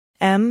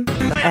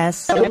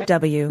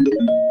MSW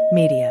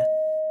Media.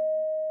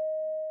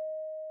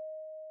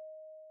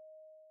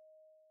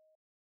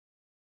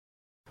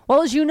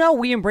 Well, as you know,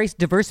 we embrace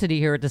diversity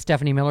here at the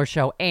Stephanie Miller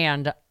Show,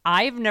 and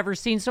I've never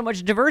seen so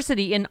much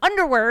diversity in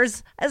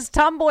underwears as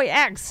Tomboy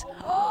X.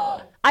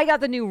 I got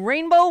the new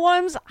rainbow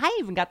ones. I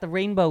even got the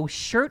rainbow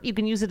shirt. You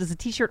can use it as a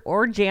t-shirt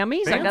or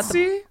jammies. Fancy? I got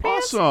the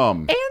pants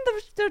Awesome. and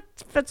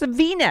it's a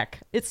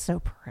V-neck. It's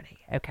so pretty.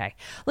 Okay.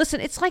 Listen,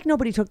 it's like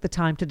nobody took the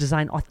time to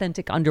design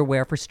authentic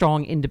underwear for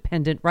strong,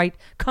 independent, right?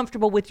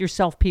 Comfortable with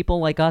yourself people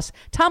like us.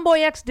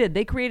 Tomboy X did.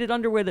 They created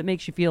underwear that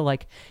makes you feel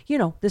like, you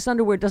know, this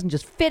underwear doesn't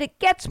just fit, it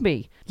gets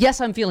me.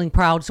 Yes, I'm feeling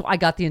proud, so I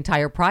got the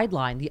entire Pride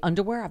line. The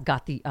underwear, I've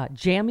got the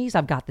jammies,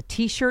 I've got the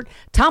t-shirt.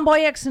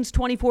 Tomboy X since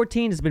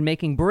 2014 has been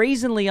making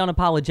brazenly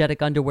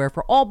unapologetic underwear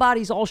for all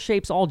bodies, all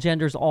shapes, all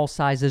genders, all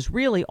sizes.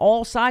 Really,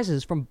 all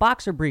sizes, from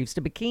boxer briefs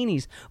to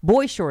bikinis,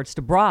 boy shorts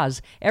to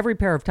bras. Every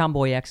pair of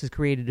Tomboy X is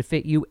created to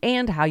fit you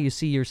and how you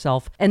see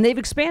yourself. And they've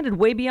expanded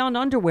way beyond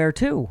underwear,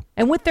 too.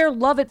 And with their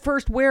love at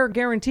first wear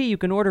guarantee, you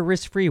can order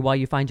risk-free while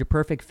you find your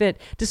perfect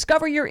fit.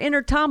 Discover your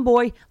inner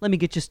tomboy. Let me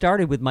get you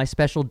started with my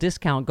special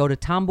discount. Go to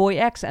Tomboy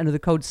X, enter the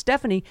code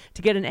Stephanie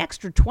to get an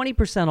extra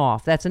 20%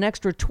 off. That's an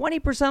extra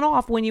 20%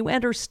 off when you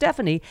enter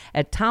Stephanie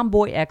at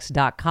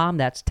tomboyx.com.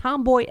 That's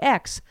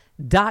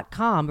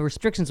tomboyx.com.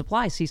 Restrictions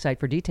apply. See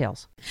site for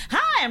details.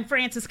 Hi, I'm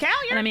Frances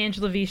Callier. And I'm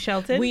Angela V.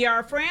 Shelton. We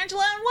are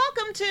Frangela, and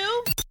welcome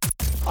to...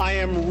 I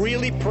am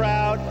really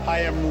proud.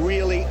 I am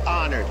really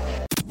honored.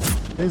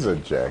 He's a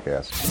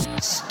jackass.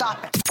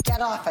 Stop it.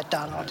 Get off it,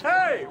 Donald.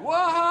 Hey,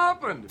 what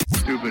happened?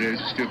 Stupid is,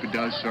 stupid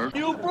does, sir.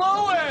 You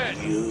blow it!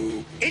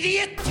 You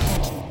idiot!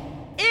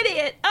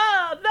 Idiot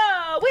of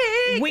the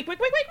week. Week.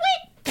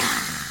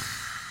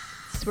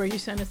 It's where you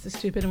send us to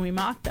stupid and we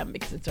mock them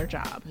because it's our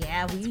job.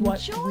 Yeah, we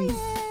What enjoy we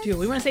it. do.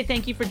 We want to say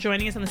thank you for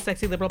joining us on the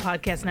Sexy Liberal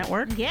Podcast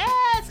Network.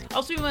 Yes.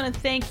 Also, we want to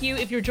thank you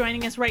if you're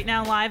joining us right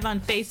now live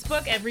on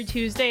Facebook every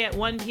Tuesday at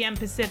 1 p.m.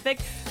 Pacific.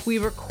 We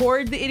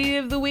record the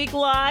Idiot of the Week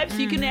live so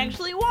you can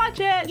actually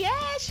watch it.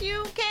 Yes,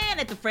 you can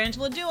at the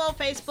Frangela Duo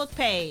Facebook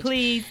page.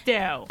 Please do.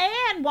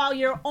 And while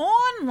you're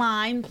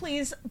online,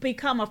 please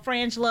become a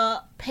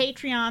Frangela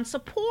Patreon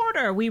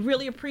supporter. We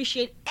really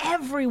appreciate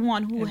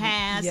everyone who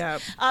has.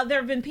 Yep. There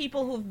have been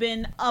people who've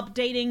been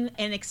updating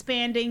and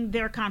expanding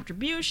their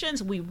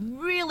contributions. We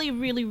really,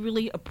 really,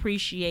 really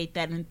appreciate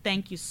that, and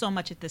thank you so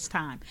much at this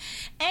time.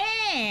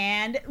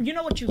 And you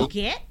know what you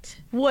get?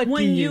 What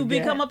when do you you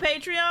become get? a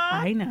Patreon?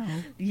 I know.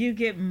 You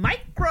get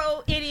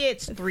Micro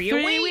Idiots 3 a 3 a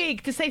week.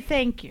 week to say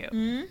thank you.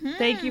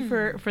 Thank you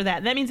for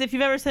that. That means if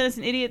you've ever sent us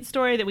an idiot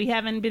story that we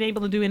haven't been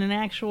able to do in an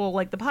actual,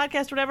 like the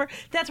podcast or whatever,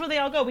 that's where they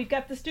all go. We've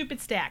got the stupid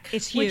stack.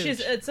 It's Which huge.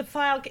 it's a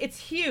file. It's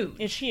huge.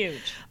 It's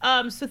huge.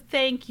 So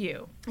thank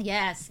you.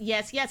 Yes.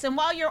 And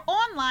while you're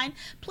online,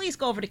 please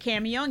go over to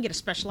Cameo and get a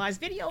specialized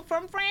video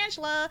from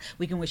Frangela.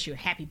 We can wish you a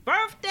happy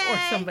birthday. Or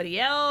somebody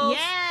else.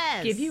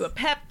 Yes. Give you a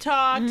pep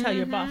talk. Tell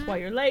your boss why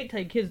you're late. Tell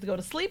your kids to go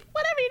to sleep.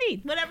 Whatever you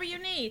need. Whatever you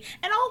need.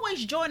 And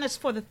always join us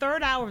for the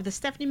third hour of the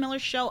Stephanie Miller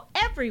Show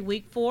every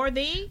week for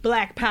the...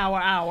 Black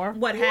Power Hour.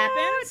 What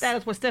happens? That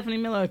is where Stephanie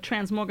Miller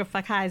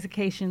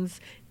transmogrifications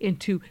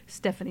into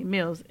Stephanie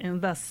Mills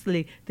and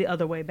thusly the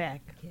other way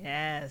back.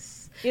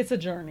 Yes. It's a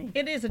journey.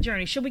 It is a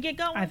journey. Should we get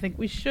going? I think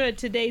we should.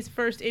 Today's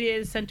first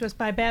idiot is sent to us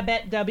by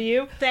Babette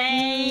W.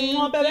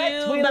 Thank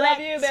Babette. you, We love Babette.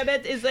 you.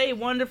 Babette is a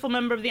wonderful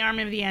member of the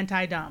Army of the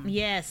Anti-Dumb.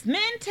 Yes.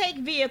 Men take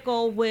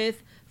vehicle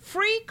with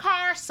free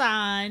car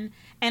sign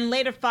and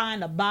later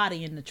find a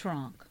body in the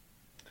trunk.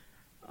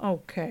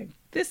 Okay.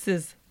 This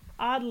is,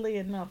 oddly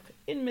enough,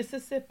 in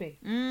Mississippi.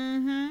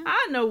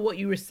 I know what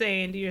you were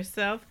saying to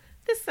yourself.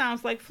 This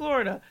sounds like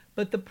Florida.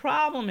 But the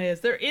problem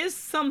is there is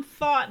some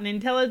thought and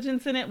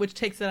intelligence in it which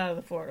takes it out of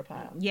the Florida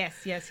pile.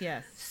 Yes.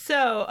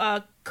 So,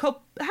 how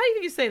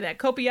do you say that?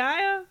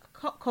 Copiah?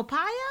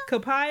 Copaya?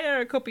 Copiah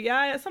or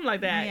Copiah? Something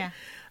like that.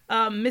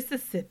 Yeah.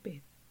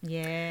 Mississippi.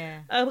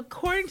 Yeah.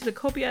 According to the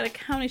Copiah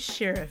County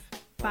Sheriff,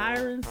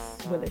 Byron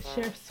Swillis,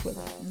 Sheriff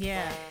Swillis,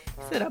 Yeah.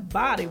 said a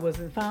body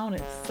wasn't found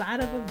inside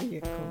of a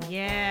vehicle.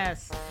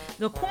 Yes.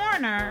 The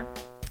coroner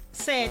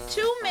said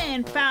 2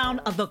 men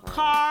found the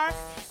car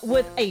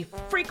with a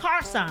free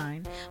car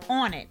sign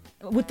on it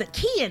with the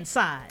key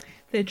inside.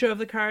 They drove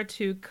the car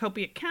to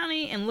Copiah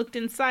County and looked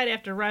inside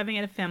after arriving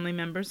at a family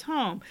member's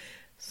home.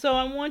 So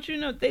I want you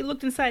to know they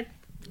looked inside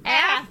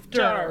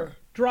after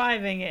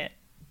driving it.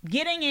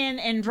 Getting in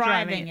and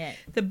driving it.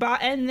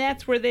 And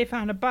that's where they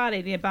found a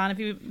body.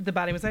 The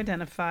body was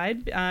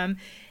identified.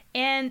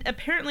 And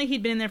apparently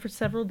he'd been in there for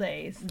several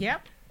days.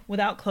 Yep.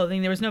 Without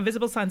clothing. There was no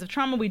visible signs of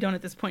trauma. We don't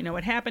at this point know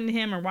what happened to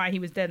him or why he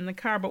was dead in the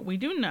car. But what we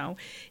do know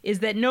is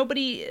that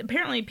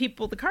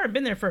the car had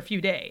been there for a few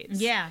days.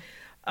 Yeah.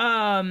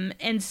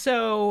 And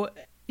so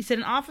he said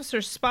an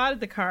officer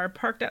spotted the car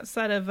parked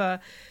outside of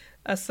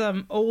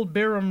some old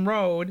Birham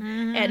Road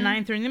at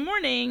 9:30 in the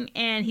morning,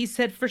 and he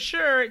said for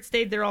sure it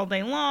stayed there all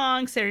day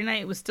long. Saturday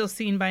night it was still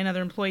seen by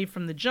another employee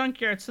from the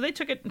junkyard, so they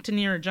took it to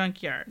near a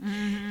junkyard.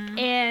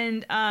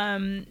 And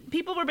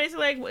people were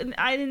basically like,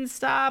 I didn't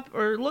stop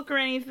or look or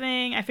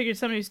anything. I figured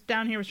somebody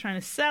down here was trying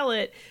to sell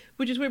it,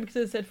 which is weird because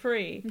it said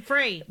free.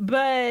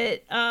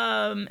 But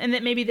and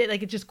that maybe they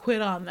like it just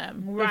quit on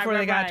them before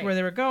they got to where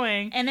they were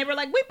going. And they were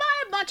like, we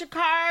buy a bunch of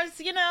cars,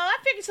 you know. I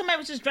figured somebody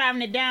was just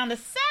driving it down to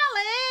sell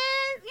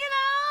it, you know.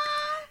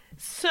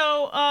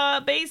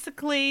 So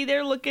basically,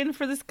 they're looking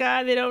for this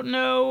guy. They don't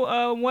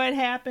know what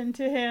happened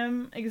to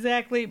him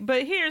exactly.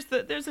 But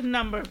there's a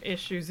number of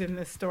issues in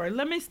this story.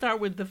 Let me start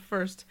with the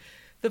first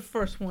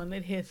one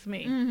that hits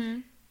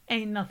me.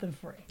 Ain't nothing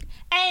free.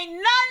 Ain't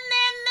nothing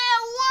in the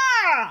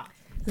world.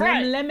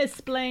 Let me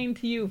explain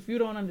to you if you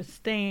don't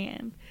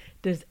understand.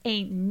 There's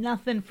ain't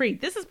nothing free.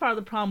 This is part of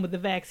the problem with the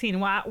vaccine.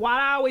 Why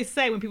I always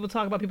say when people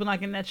talk about people not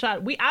getting that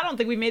shot, I don't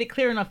think we made it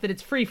clear enough that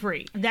it's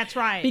free. That's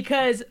right.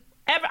 Because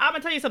I'm gonna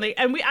tell you something,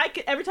 and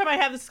every time I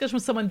have this discussion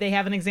with someone, they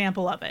have an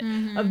example of it,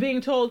 of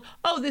being told,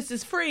 "Oh, this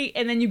is free,"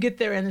 and then you get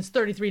there and it's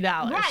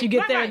 $33. You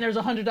get there and there's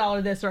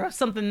 $100 this or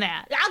something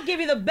that. I'll give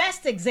you the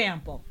best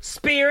example: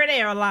 Spirit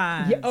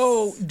Airlines. Yeah,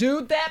 oh,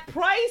 dude, that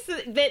price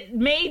that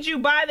made you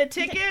buy the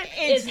ticket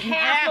is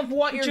half of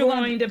what you're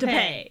going to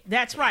pay.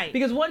 That's right.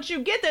 Because once you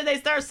get there, they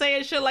start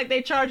saying shit like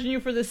they charging you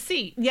for the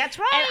seat. That's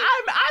right.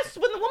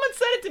 And when the woman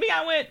said it to me,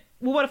 I went,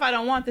 well, what if I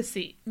don't want the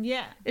seat?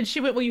 Yeah. And she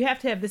went, well, you have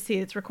to have the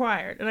seat. It's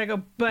required. And I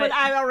go, but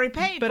I already paid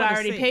for the seat. But I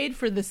already paid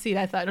for the seat,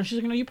 I thought. And she's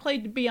like, no, you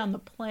paid to be on the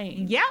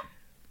plane. Yeah.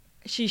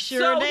 She sure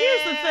did. So did.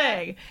 here's the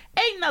thing.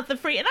 Ain't nothing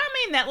free. And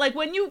I mean that, like,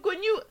 when you,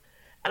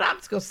 and I'm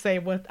just going to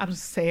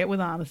say it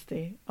with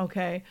honesty,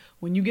 okay?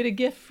 When you get a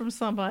gift from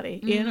somebody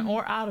in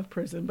or out of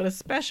prison, but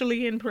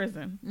especially in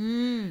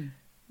prison,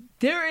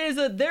 there's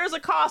a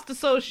cost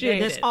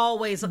associated. Yeah, there's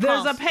always a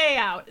cost. There's a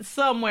payout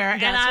somewhere.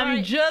 That's and I'm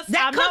right. just...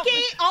 That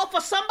cookie off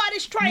of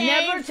somebody's tray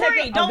ain't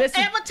free. Don't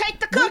ever take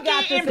the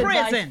cookie in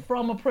prison.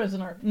 From a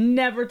prisoner.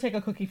 Never take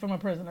a cookie from a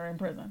prisoner in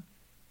prison.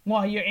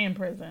 While you're in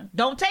prison.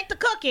 Don't take the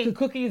cookie. The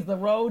cookie is the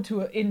road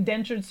to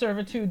indentured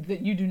servitude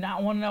that you do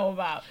not want to know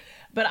about.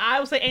 But I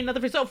would say ain't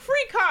nothing free. So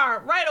free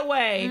car right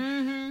away.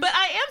 But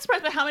I am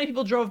surprised by how many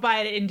people drove by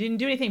it and didn't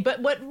do anything.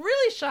 But what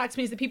really shocks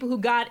me is the people who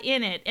got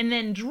in it and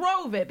then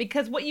drove it,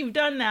 because what you've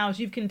done now is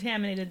you've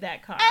contaminated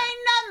that car.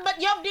 Ain't nothing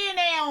but your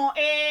DNA on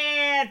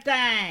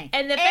everything.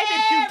 And the fact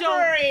that you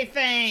don't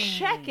everything.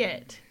 Check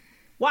it.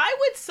 Why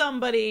would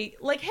somebody,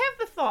 like, have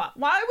the thought,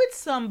 why would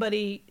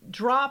somebody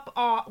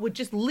would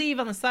just leave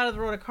on the side of the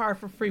road a car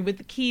for free with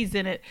the keys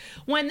in it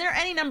when there are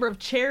any number of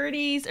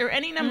charities or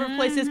any number of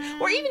places,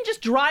 or even just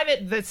drive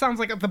it, that sounds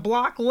like the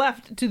block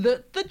left to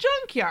the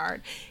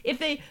junkyard.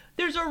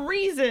 There's a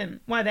reason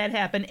why that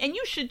happened, and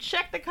you should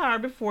check the car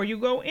before you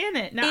go in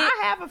it. Now, we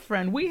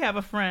have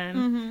a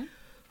friend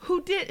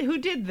who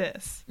did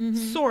this,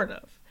 sort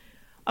of.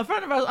 A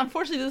friend of ours,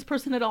 unfortunately, this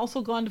person had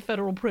also gone to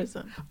federal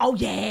prison. Oh,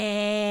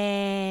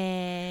 yeah.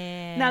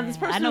 Now, this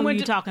person I know who what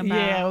you're talking about.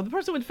 Yeah, the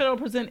person who went to federal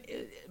prison,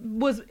 it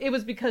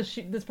was because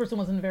this person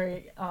wasn't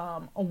very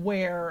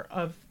aware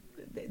of,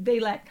 they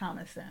lacked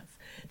common sense.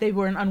 They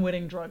were an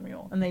unwitting drug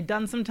mule, and they'd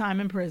done some time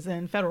in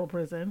prison, federal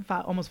prison,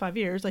 almost 5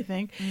 years, I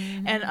think.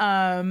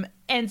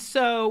 And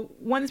so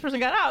when this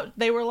person got out,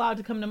 they were allowed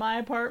to come to my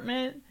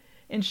apartment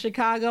in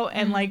Chicago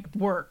and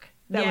work.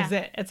 That was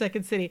it at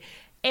Second City.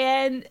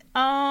 And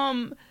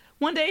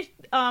one day,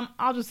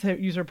 I'll just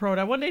use her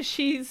pronoun. One day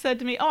she said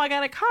to me, oh, I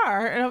got a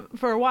car. And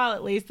for a while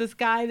at least, this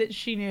guy that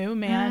she knew,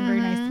 very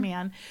nice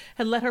man,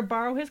 had let her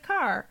borrow his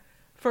car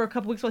for a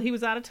couple weeks while he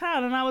was out of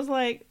town. And I was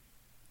like,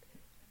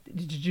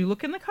 did you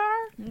look in the car?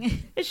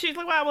 And she's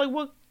like, well, I'm like,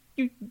 well,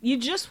 you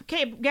just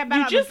got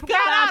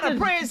out of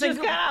prison.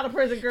 Just got out of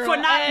prison, girl. For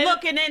not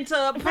looking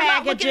into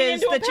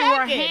packages that you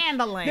were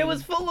handling. It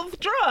was full of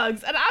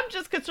drugs. And I'm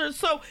just concerned.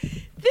 So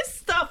this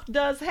stuff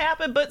does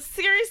happen, but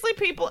seriously,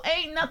 people,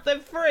 ain't nothing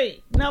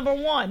free. Number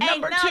one.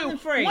 Number two,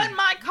 free. When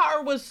my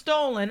car was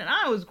stolen, and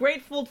I was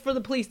grateful for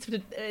the police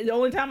the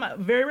only time,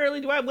 very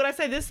rarely would I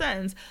say this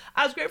sentence,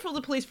 I was grateful to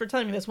the police for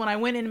telling me this. When I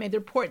went in and made the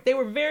report, they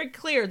were very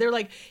clear. They're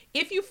like,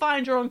 if you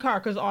find your own car,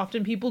 because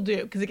often people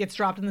do, because it gets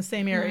dropped in the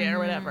same area or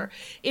whatever.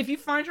 If you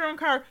find your own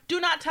car, do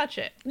not touch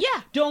it.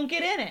 Yeah. Don't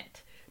get in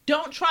it.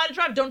 Don't try to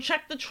drive. Don't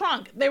check the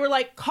trunk. They were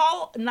like,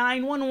 call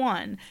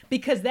 911,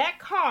 because that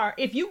car,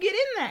 if you get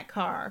in that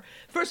car,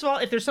 first of all,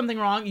 if there's something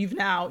wrong,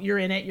 you're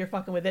in it, you're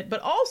fucking with it. But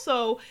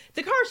also,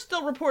 the car's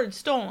still reported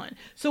stolen.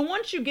 So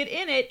once you get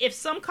in it, if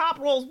some cop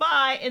rolls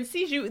by and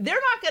sees you, they're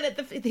not going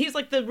to, he's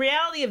like, the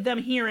reality of them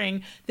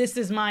hearing, this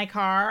is my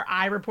car,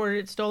 I reported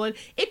it stolen,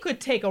 it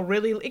could take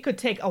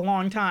a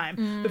long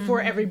time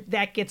before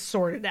that gets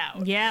sorted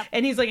out. Yeah.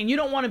 And he's like, and you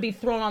don't want to be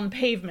thrown on the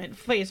pavement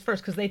face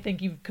first because they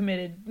think you've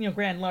committed,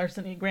 grand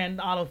larceny,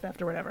 grand auto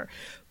theft or whatever.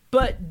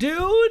 But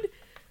dude,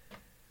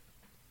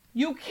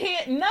 you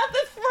can't,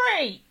 nothing's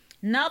free.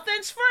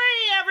 Nothing's free,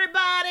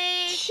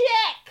 everybody.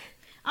 Check.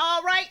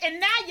 All right, and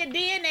now your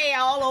DNA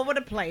all over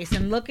the place,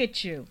 and look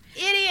at you.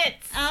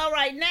 Idiots. All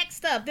right,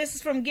 next up, this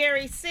is from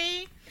Gary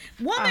C.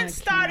 Woman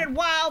started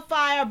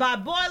wildfire by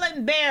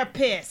boiling bear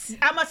piss.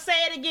 I'm going to say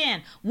it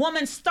again.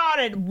 Woman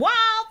started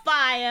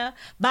wildfire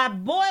by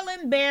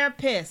boiling bear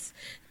piss.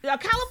 A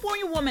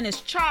California woman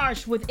is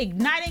charged with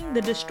igniting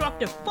the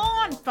destructive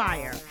fawn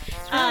fire.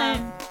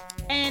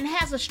 And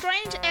has a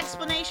strange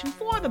explanation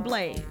for the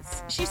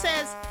blaze. She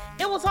says,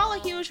 it was all a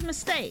huge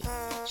mistake.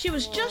 She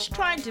was just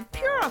trying to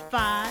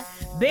purify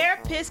bear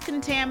piss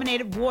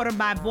contaminated water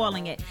by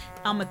boiling it.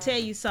 I'm going to tell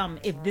you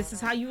something. If this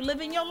is how you live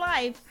in your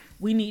life,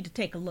 we need to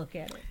take a look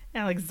at it.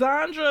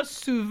 Alexandra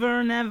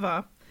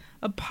Suverneva,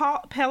 a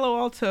Palo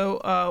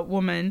Alto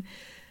woman,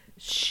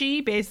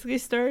 she basically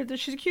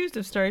she's accused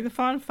of starting the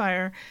fawn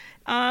fire.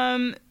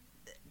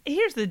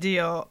 Here's the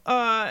deal.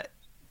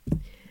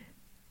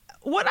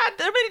 There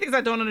are many things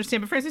I don't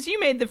understand, but for instance, you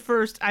made the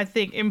first, I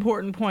think,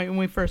 important point when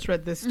we first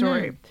read this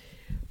story.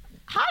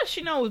 How does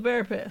she know it was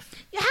bear piss?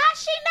 How'd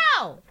she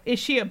know? Is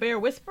she a bear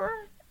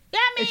whisperer? Yeah,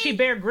 I mean, is she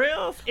Bear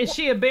Grylls? Is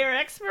she a bear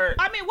expert?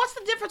 I mean, what's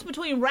the difference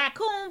between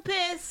raccoon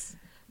piss,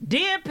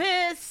 deer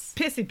piss,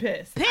 pissy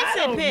piss? I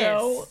don't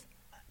know.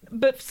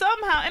 But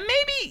somehow, and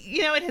maybe,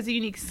 it has a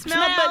unique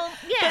smell, but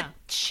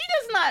she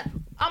does not.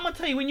 I'm gonna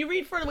tell you, when you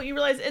read further, what you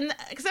realize, and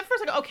because at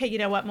first I go, okay, you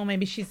know what? Well,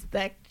 maybe she's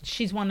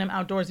one of them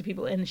outdoorsy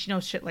people, and she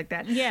knows shit like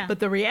that. Yeah. But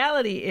the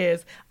reality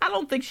is, I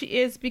don't think she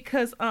is,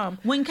 because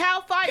when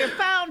Cal Fire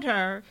found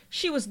her,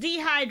 she was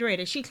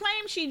dehydrated. She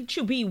claimed she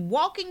should be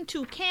walking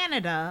to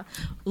Canada,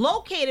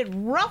 located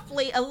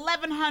roughly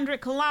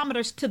 1,100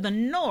 kilometers to the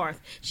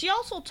north. She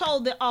also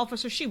told the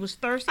officer she was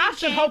thirsty. I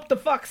should hope the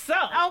fuck so.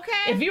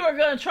 Okay. If you were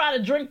gonna try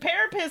to drink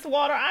bear piss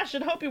water, I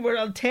should hope you were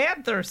a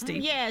tad thirsty.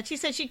 Yeah, she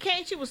said she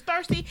was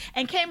thirsty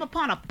and came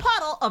upon a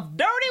puddle of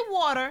dirty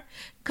water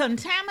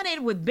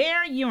contaminated with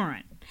bear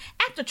urine.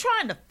 After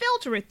trying to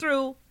filter it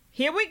through,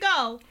 here we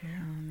go,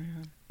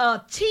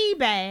 a tea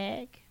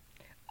bag.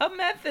 A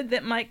method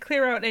that might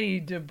clear out any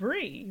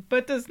debris,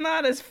 but does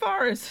not, as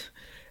far as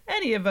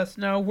any of us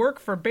know, work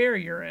for bear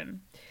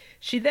urine.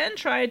 She then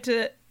tried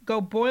to go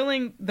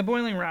the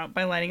boiling route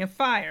by lighting a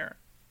fire.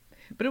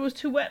 But it was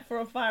too wet for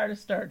a fire to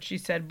start, she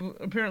said.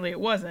 Apparently it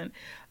wasn't.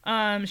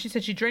 She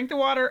said she drank the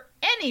water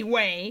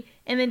anyway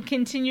and then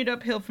continued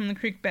uphill from the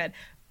creek bed.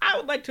 I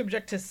would like to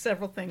object to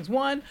several things.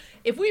 One,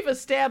 if we've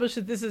established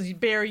that this is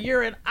bear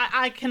urine,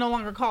 I can no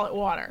longer call it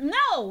water.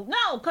 No,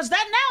 because now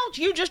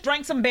you just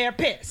drank some bear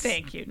piss.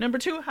 Thank you. Number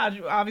two,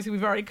 obviously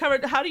we've already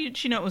covered, how did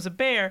she know it was a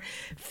bear?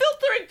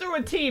 Filtering through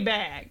a tea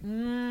bag.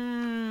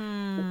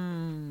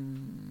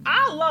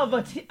 I love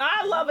a tea.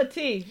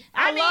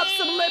 I love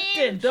some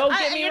Lipton. Don't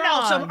get me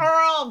wrong. Some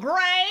Earl Grey,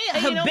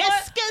 What?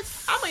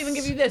 hibiscus. I'm gonna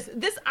give you this.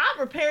 I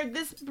repaired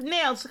this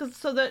nail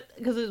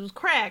because it was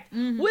cracked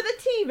with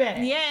a tea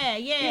bag.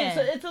 Yeah.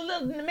 So it's a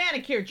little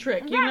manicure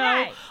trick, you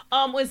Right.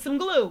 know, with some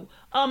glue.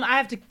 I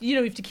have to,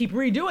 you have to keep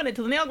redoing it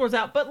till the nail grows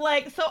out. But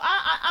so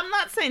I'm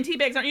not saying tea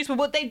bags aren't useful.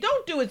 What they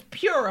don't do is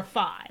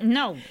purify.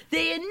 No.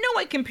 They know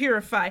it can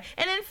purify.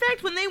 And in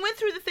fact, when they went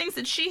through the things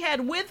that she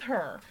had with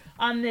her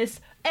on this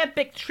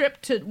epic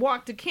trip to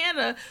walk to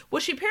Canada,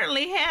 what she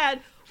apparently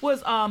had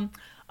was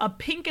a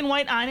pink and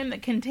white item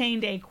that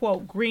contained a,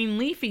 quote, green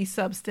leafy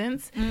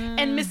substance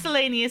and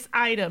miscellaneous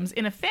items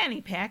in a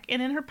fanny pack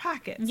and in her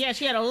pockets. Yeah,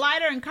 she had a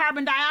lighter and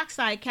carbon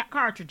dioxide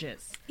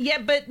cartridges. Yeah,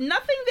 but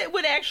nothing that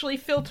would actually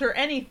filter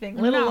anything,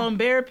 let alone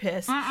bear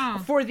piss,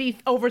 for the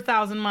over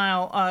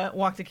 1,000-mile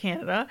walk to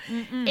Canada.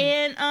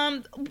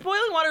 And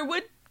boiling water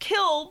would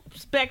kill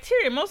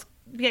bacteria, most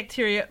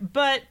bacteria,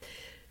 but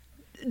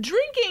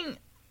drinking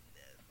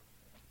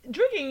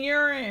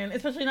urine,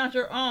 especially not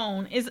your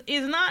own, is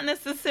not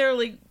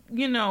necessarily,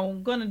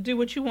 going to do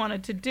what you want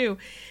it to do.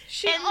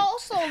 She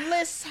also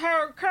lists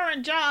her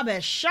current job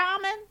as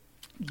shaman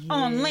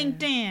on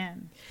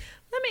LinkedIn.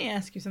 Let me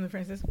ask you something,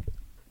 Francis.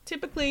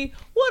 Typically,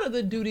 what are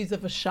the duties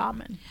of a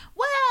shaman?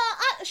 Well,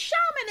 a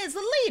shaman is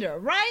a leader,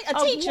 right? A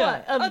Of teacher.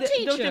 what? A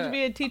teacher. Don't you have to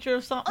be a teacher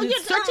of something? Oh,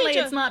 yes, Certainly, a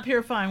teacher. it's not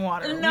purifying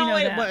water.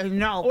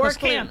 No, or 'cause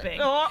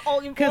camping. Or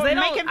Because I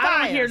making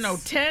don't hear fires. no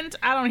tent.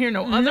 I don't hear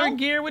no other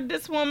gear with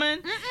this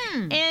woman.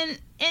 And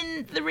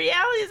the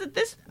reality is that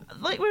this,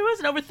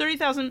 wasn't over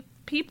 30,000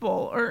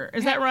 people, or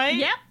is that right?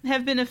 Yep.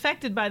 Have been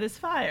affected by this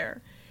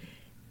fire.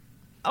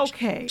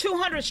 Okay.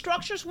 200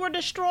 structures were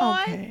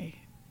destroyed.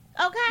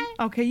 Okay.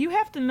 Okay. You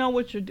have to know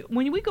what you're doing.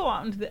 When we go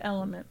out into the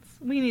elements,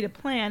 we need a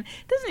plan.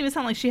 It doesn't even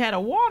sound like she had a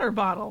water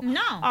bottle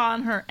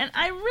on her. And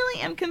I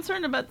really am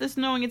concerned about this,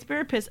 knowing it's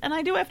bear piss. And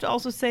I do have to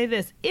also say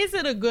this. Is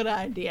it a good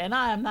idea? And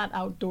I am not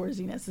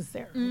outdoorsy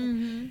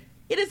necessarily.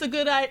 Is it a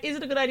good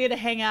idea to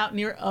hang out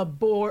near a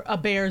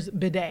bear's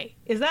bidet?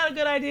 Is that a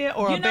good idea,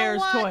 or a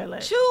bear's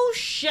toilet?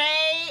 Touche,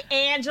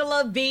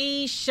 Angela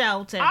V.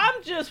 Shelton.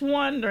 I'm just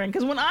wondering,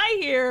 because when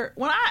I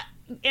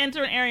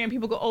enter an area and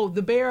people go, "Oh,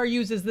 the bear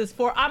uses this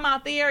for," I'm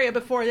out the area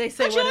before they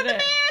say but what you're it in the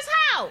is. bear's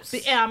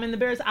house. Yeah, I'm in the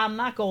bear's. I'm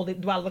not Goldie.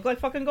 Do I look like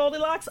fucking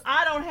Goldilocks?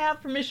 I don't have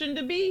permission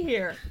to be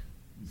here,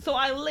 so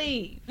I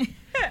leave. You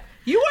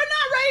are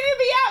not ready to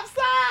be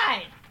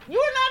outside. You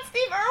are not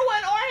Steve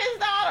Irwin or his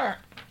daughter.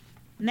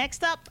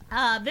 Next up,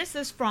 this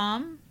is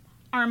from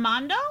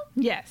Armando.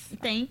 Yes.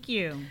 Thank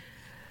you.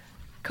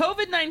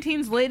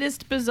 COVID-19's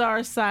latest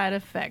bizarre side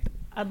effect.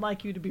 I'd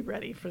like you to be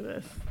ready for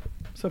this.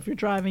 So if you're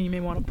driving, you may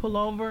want to pull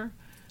over.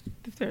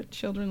 If there are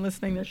children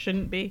listening, there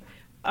shouldn't be.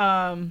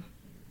 You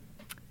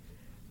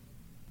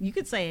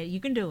could say it. You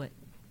can do it.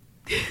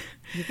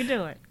 You can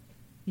do it.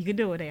 You can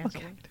do it,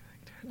 Angela. Okay,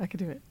 I can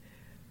do it.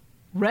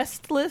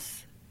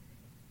 Restless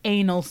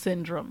anal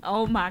syndrome.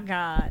 Oh my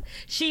God.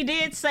 She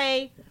did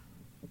say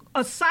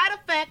a side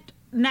effect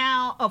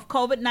now of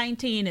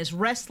COVID-19 is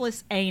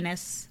restless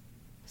anus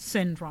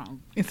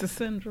syndrome. It's a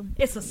syndrome.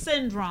 It's a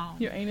syndrome.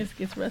 Your anus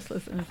gets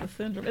restless and it's a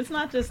syndrome. It's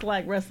not just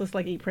like restless,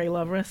 like Eat, Pray,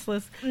 Love,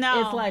 restless.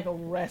 No. It's like a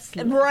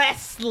restless.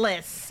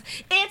 Restless.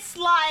 It's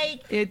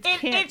like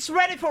it's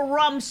ready for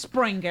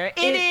Rumspringer.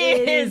 It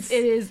is.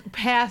 It is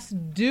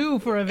past due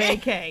for a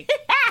vacay.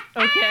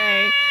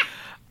 Okay.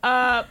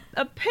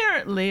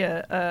 Apparently,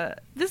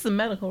 this is a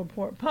medical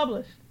report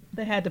published.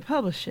 They had to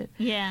publish it.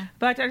 Yeah.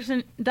 But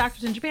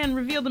doctors in Japan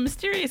revealed a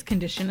mysterious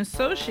condition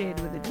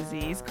associated with a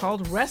disease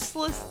called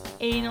restless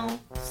anal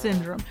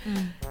syndrome.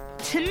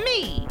 To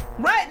me,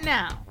 right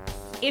now,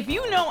 if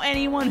you know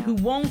anyone who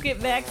won't get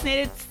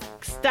vaccinated,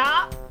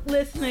 stop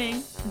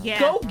listening. Yeah.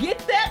 Go get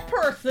that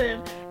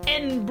person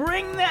and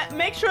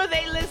make sure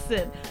they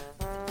listen.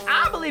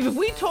 I believe if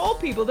we told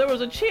people there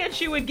was a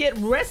chance you would get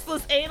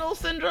restless anal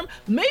syndrome,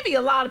 maybe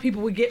a lot of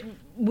people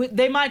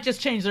they might just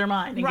change their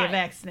mind and get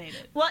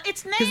vaccinated. Well,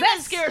 its name Because that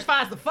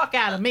scarifies the fuck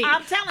out of me.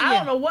 I'm telling you. I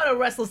don't know what a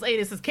restless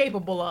anus is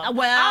capable of.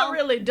 Well, I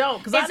really don't.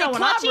 Because I is know it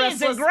when I'm clutchy?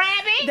 Is it restless,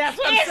 grabby? that's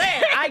what I'm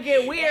saying. I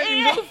get weird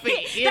and goofy.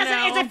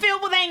 Is it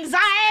filled with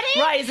anxiety?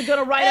 Right? Is it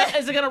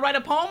gonna write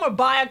a poem or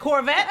buy a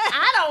Corvette?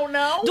 I don't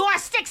know. Do I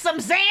stick some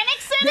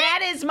Xanax in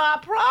That is my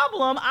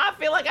problem. I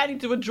feel like I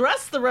need to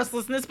address the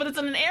restlessness, but it's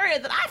in an area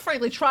that I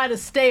frankly try to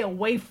stay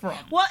away from.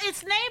 Well,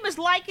 its name is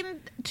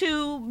likened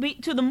to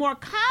the more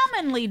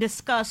commonly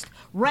discussed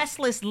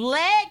restless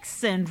leg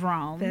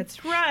syndrome.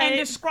 That's right. And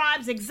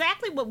describes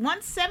exactly what one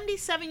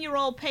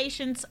 77-year-old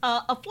patient's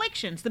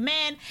afflictions. The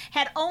man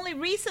had only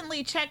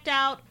recently checked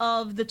out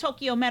of the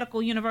Tokyo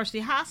Medical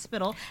University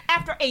Hospital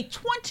after a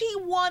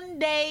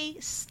 21-day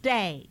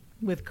stay.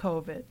 With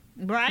COVID.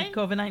 Right?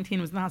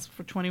 COVID-19 was in the hospital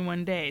for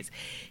 21 days.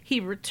 He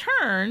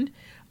returned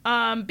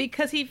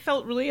because he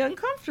felt really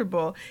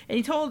uncomfortable. And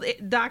he told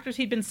doctors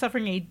he'd been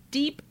suffering a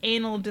deep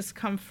anal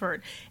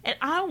discomfort. And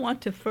I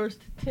want to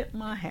first tip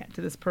my hat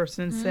to this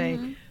person and say,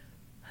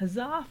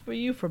 huzzah for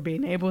you for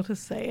being able to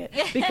say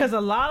it. Because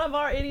a lot of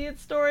our idiot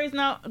stories,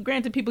 now,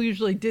 granted, people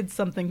usually did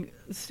something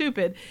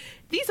stupid.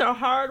 These are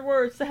hard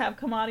words to have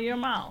come out of your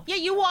mouth. Yeah,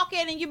 you walk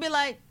in and you be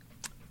like,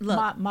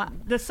 look,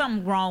 there's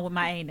something wrong with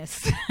my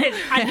anus.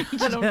 I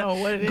don't know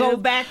what it is. Go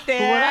back there.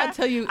 But what I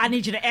tell you, I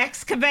need you to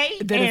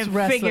excavate that and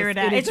figure it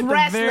out. It's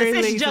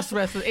restless. It's just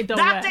restless. It don't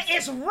Doctor, rest.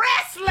 it's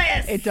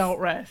restless. It don't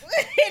rest.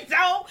 It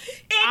don't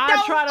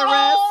try to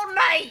all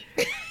night.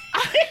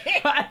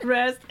 I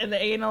rest, and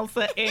the anal's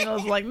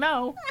like,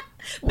 no,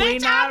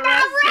 Bitch, I'm not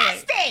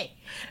resting.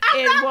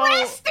 I'm not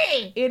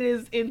resting. It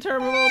is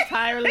interminable,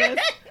 tireless.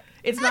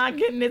 It's not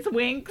getting its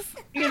winks.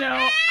 You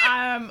know,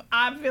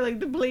 I'm feeling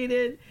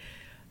depleted,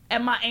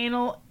 and my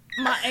anal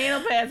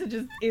passage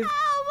is.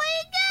 Oh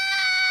my God!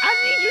 I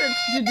need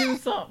you to do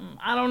something.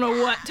 I don't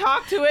know what.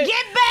 Talk to it.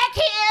 Get back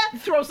here.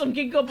 Throw some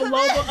ginkgo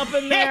biloba up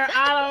in there.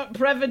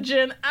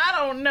 Prevagen. I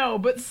don't know,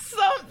 but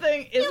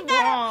something is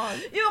wrong.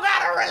 You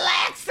gotta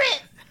relax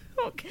it.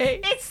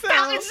 Okay. It's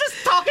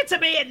just talking to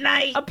me at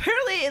night.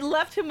 Apparently, it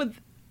left him with,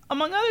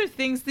 among other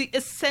things, the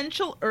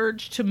essential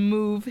urge to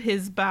move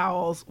his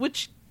bowels,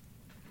 which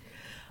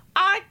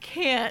I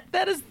can't.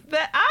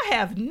 I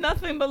have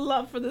nothing but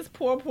love for this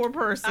poor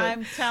person.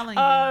 I'm telling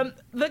you.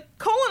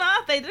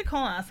 They did a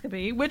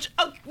colonoscopy, which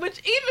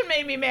even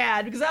made me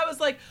mad because I was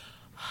like,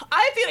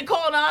 I have to get a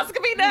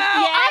colonoscopy now.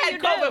 Yeah, I had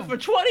you COVID do. for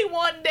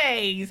 21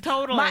 days.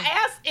 Totally. My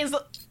ass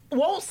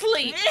won't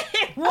sleep.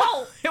 It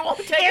won't. It won't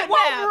take a nap.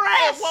 Won't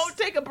rest. It won't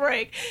take a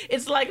break.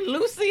 It's like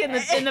Lucy in the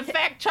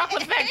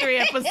Chocolate Factory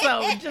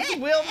episode. It just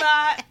will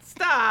not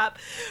stop.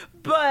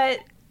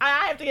 But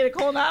I have to get a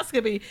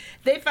colonoscopy.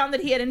 They found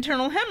that he had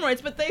internal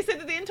hemorrhoids, but they said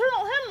that the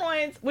internal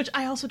hemorrhoids, which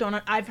I also don't know,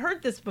 I've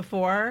heard this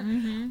before.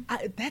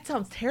 That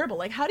sounds terrible.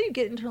 Like, how do you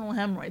get internal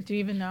hemorrhoids? Do you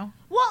even know?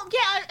 Well,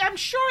 yeah, I'm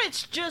sure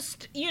it's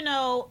just,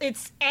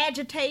 it's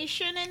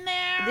agitation in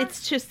there.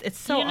 It's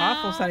so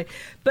awful, Sonny.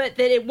 But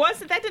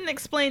that didn't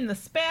explain the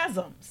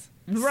spasms.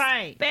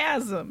 Right.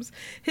 Spasms.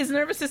 His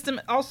nervous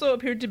system also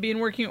appeared to be in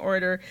working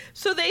order.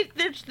 So they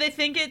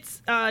think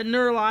it's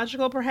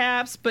neurological,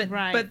 perhaps, but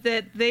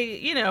that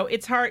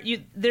it's hard.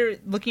 They're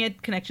looking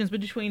at connections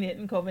between it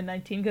and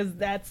COVID-19 because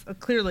that's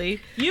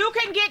clearly you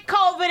can get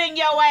COVID in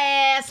your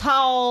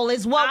asshole,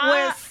 is what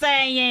we're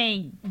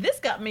saying. This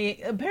got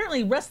me.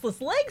 Apparently,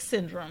 restless leg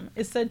syndrome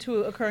is said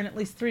to occur in at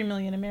least 3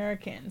 million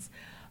Americans,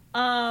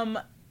 and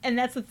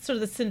that's sort of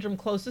the syndrome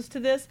closest to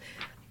this.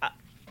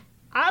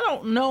 I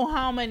don't know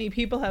how many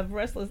people have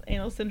restless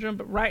anal syndrome,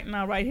 but right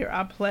now, right here,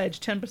 I pledge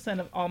 10%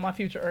 of all my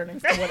future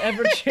earnings to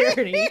whatever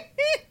charity.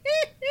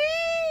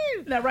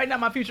 Now, right now,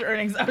 my future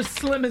earnings are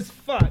slim as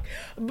fuck.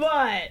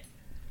 But,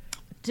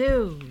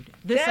 dude,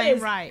 this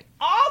ain't right.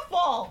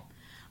 Awful.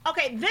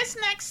 Okay, this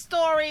next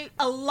story,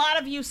 a lot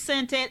of you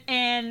sent it,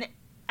 and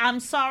I'm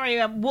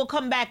sorry. We'll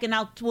come back and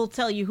we'll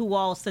tell you who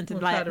all sent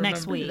it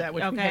next week. That,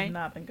 which we okay. have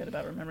not been good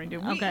about remembering to.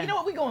 Okay. You know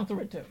what? We're going through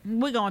it too.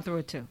 We're going through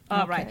it too.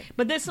 All Okay. right.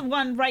 But this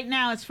one right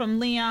now is from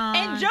Leon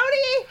And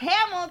Jody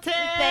Hamilton.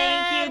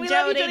 Thank you, We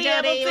love Jody.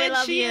 Hamilton. We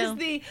love she you.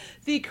 is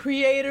the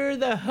creator,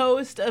 the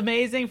host,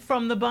 amazing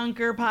From the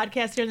Bunker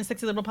podcast here on the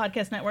Sexy Liberal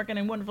Podcast Network, and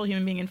a wonderful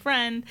human being and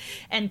friend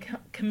and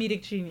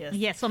comedic genius.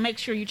 Yeah, so make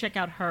sure you check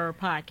out her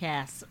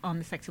podcast on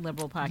the Sexy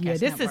Liberal Podcast Yeah,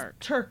 this Network.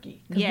 is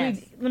Turkey. 'Cause Yes.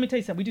 let me tell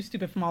you something. We do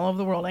stupid from all over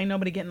the world. Ain't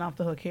nobody getting off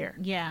the hook here.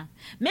 Yeah.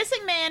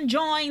 Missing man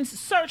joins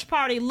search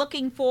party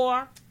looking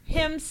for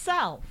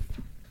himself.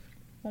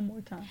 One more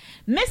time.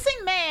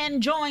 Missing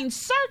man joins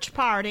search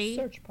party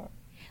Search part.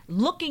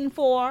 looking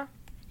for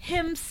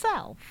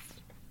himself.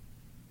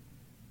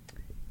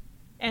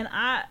 And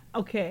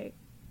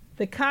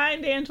the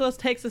kind Angelos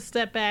takes a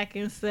step back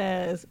and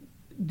says,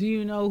 do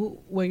you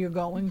know where you're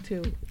going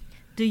to?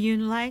 Do you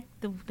like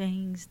the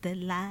things that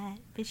life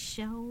is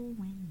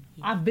showing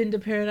you? I've been to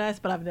paradise,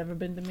 but I've never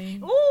been to me.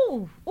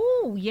 Ooh,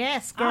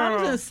 yes, girl. I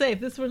was going to say, if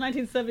this were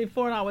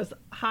 1974 and I was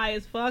high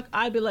as fuck,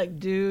 I'd be like,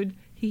 dude,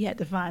 he had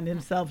to find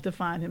himself to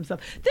find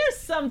himself. There's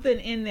something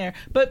in there.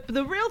 But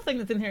the real thing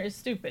that's in here is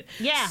stupid.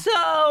 Yeah.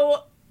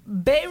 So,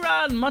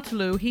 Bayron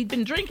Mutlu, he'd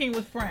been drinking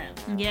with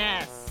friends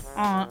Yes.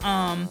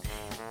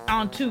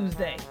 on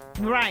Tuesday.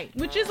 Right.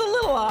 Which is a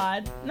little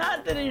odd.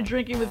 Not that you're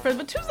drinking with friends,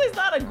 but Tuesday's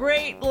not a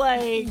great,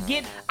 I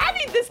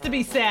need this to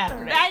be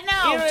Saturday. I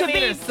know. You know what I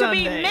mean? Or To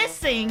be Sunday.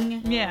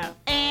 missing Yeah.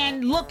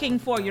 and looking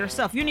for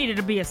yourself, you needed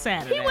to be a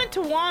Saturday. He went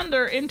to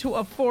wander into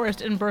a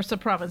forest in Bursa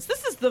province.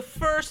 This is the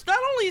first, not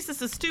only is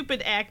this a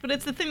stupid act, but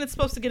it's the thing that's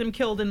supposed to get him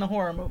killed in the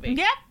horror movie.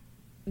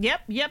 Yep.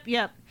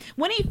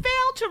 When he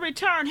failed to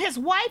return, his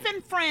wife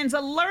and friends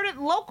alerted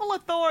local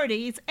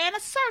authorities and a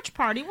search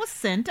party was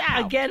sent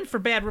out. Again, for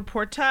bad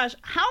reportage,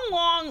 how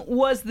long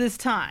was this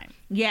time?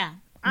 Yeah.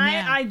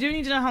 I do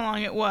need to know how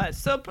long it was.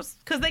 So,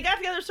 because they got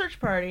together a search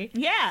party.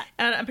 Yeah.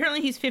 And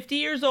apparently he's 50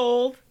 years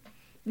old.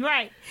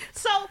 Right.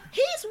 So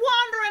he's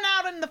wandering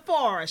out in the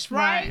forest,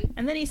 right?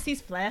 And then he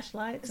sees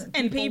flashlights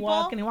and people.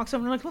 walk, and he walks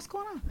over and like, what's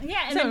going on? Yeah,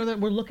 and So then-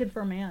 we're looking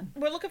for a man.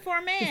 We're looking for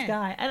a man. This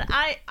guy. And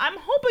I'm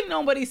hoping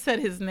nobody said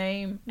his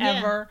name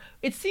ever.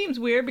 It seems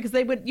weird because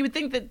you would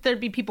think that there'd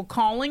be people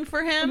calling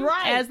for him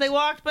as they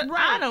walked, but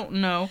I don't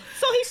know.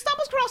 So he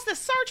stumbles across this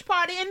search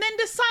party and then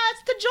decides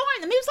to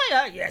join them. He was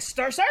like, yes,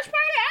 search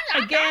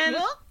party. Again,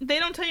 they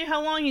don't tell you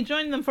how long he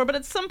joined them for, but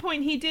at some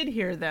point he did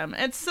hear them.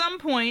 At some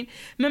point,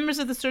 members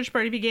of the search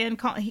party began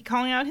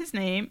calling out his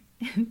name,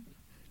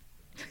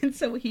 and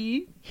so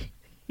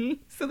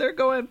so they're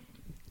going.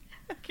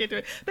 I can't do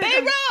it.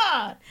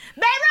 Bayron!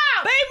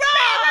 Bayron!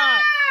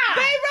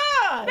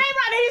 Bayron! And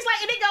he's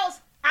like, and he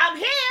goes, I'm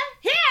here.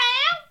 Here I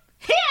am.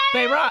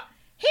 Bayron!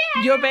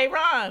 Here. You're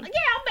Bayron!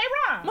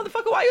 Yeah, I'm Bayron.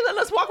 Motherfucker, why you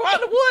letting us walk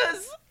around the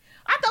woods?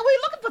 I thought we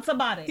were looking for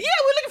somebody. Yeah,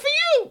 we're looking for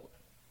you.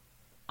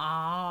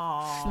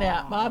 Oh.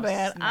 Snap, my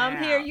bad.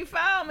 I'm here. You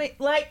found me.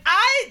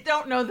 I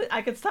don't know that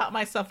I could stop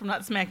myself from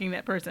not smacking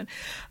that person.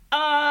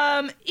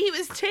 He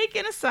was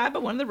taken aside by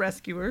one of the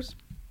rescuers.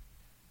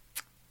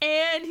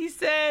 And he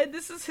said,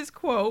 this is his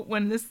quote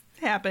when this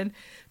happened,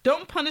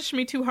 "Don't punish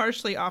me too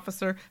harshly,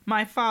 officer.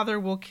 My father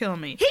will kill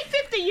me." He's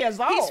 50 years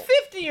old. He's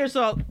 50 years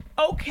old.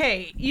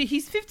 Okay,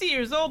 he's 50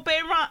 years old.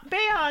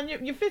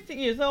 Bayron, you're 50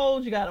 years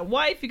old. You got a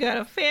wife. You got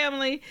a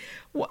family.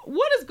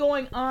 What is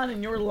going on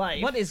in your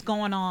life? What is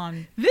going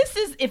on?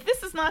 If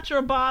this is not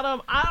your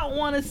bottom, I don't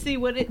want to see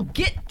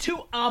get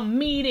to a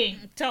meeting.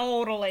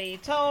 Totally.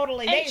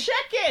 And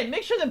check in.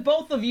 Make sure that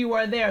both of you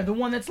are there. The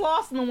one that's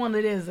lost and the one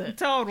that isn't.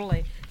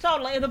 Totally.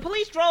 The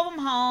police drove him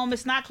home.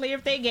 It's not clear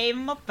if they gave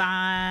him a fine.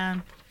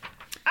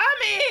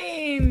 I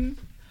mean,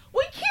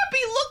 we can't be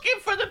looking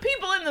for the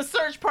people in the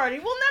search party.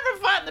 We'll never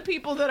find the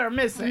people that are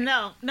missing.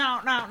 No.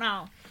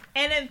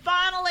 And then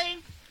finally,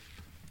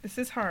 This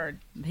is hard.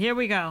 here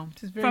we go.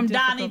 This is very From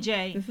difficult. Donnie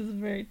J. This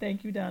is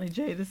thank you, Donnie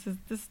J. This is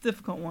a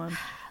difficult one.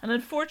 And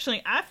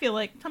unfortunately, I feel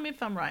like, tell me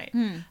if I'm right,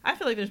 I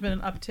feel like there's been an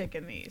uptick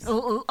in these.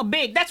 A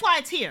big. That's why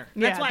it's here.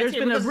 That's why there's it's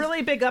here. been a because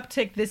really big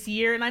uptick this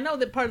year, and I know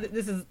that part of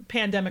this is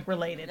pandemic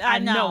related. I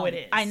know it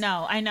is. I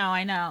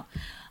know.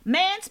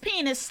 Man's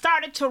penis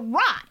started to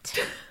rot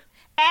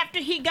after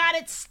he got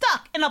it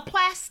stuck in a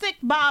plastic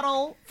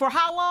bottle for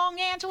how long,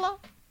 Angela?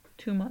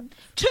 2 months.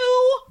 2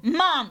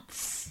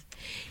 months.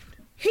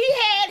 He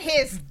had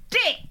his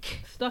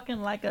dick Stuck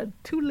in like a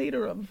 2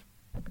 liter of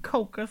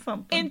Coke or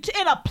something.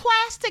 in a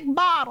plastic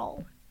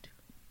bottle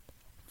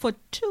for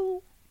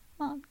 2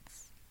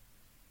 months.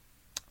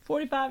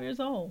 45 years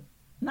old.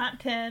 Not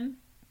 10.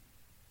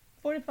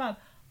 45.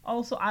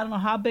 Also, I don't know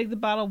how big the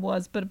bottle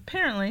was, but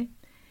apparently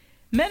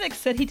Maddox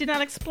said he did not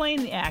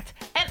explain the act,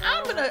 and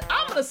I'm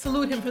gonna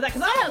salute him for that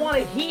because I don't want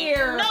to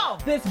hear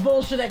this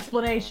bullshit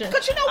explanation.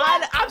 But you know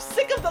what? I'm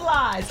sick of the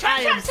lies.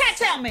 Try to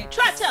tell me.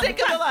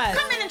 Sick of the lies.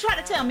 Come in and try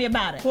to tell me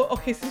about it. Well,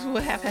 okay, so this is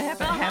what happened.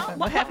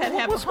 What happened?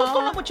 What's going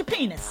on with your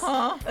penis?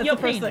 That's Your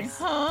the first penis.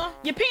 thing. Huh?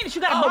 Your penis.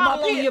 You got a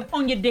bottle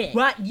on your dick.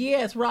 Right?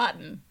 Yeah, it's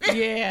rotten.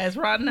 Yeah, it's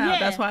rotten out. Yeah.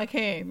 That's why I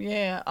came.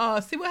 Yeah.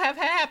 See what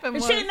happened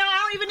was. See, no, I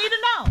don't even need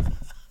to know.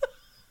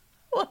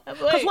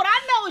 Because what I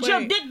know is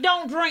your dick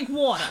don't drink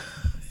water.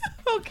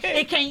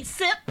 Okay. It can't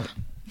sip.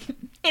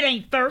 It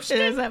ain't thirsty. It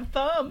doesn't have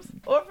thumbs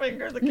or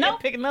fingers. It can't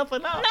pick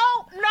nothing up.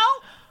 No.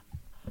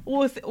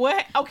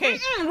 What? Okay.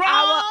 Wrong. You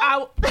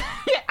know,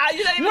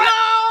 Wrong.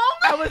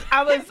 I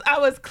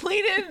was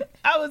cleaning.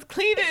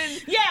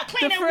 Yeah,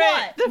 cleaning the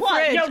what?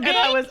 fridge, Your and dick?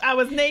 I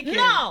was naked.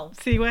 No.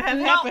 See what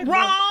happened?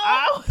 Wrong.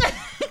 I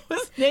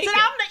was naked. So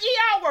I'm the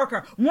ER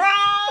worker.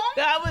 Wrong.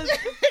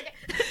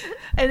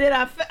 And then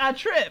I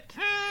tripped,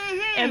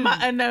 and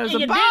there was And a you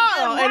did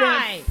bottle, good, and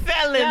right. it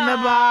fell in the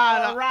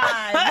bottle.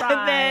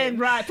 Right. Then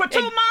For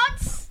 2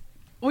 months.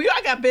 Well,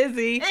 I got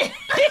busy,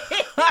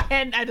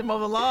 and I had to mow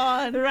the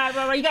lawn.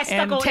 Right. You got stuck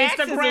And on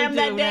taxes Instagram are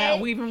that due day.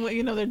 now.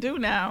 Even they're due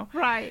now.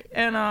 Right.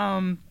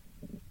 And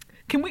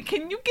can you get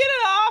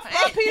it off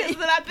my penis?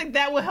 Then I think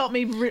that will help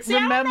me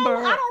remember.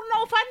 I don't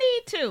know if I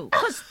need to,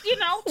 because 2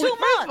 months.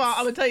 First of all,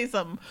 I'm gonna tell you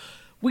something.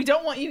 We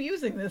don't want you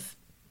using this.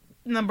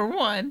 Number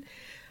one,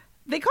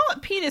 they call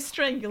it penis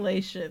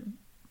strangulation.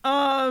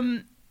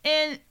 And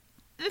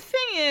the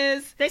thing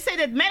is, They say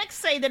that medics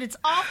say that it's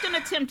often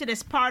attempted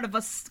as part of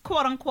a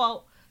quote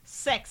unquote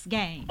sex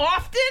game.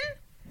 often.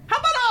 How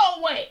about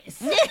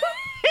always?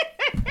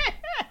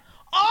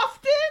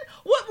 Often?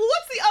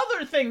 What's the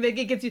other thing that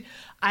gets you?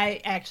 I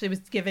actually was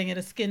giving it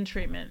a skin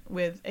treatment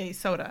with a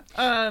soda.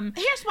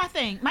 Here's my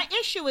thing. My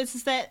issue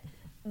is that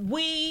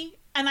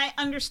and I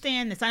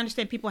understand this. I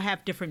understand people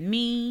have different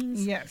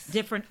means, Yes.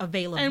 different And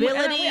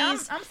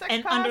availabilities, I'm sex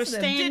and positive.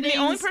 understanding. The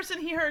only person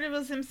he heard it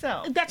was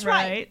himself. That's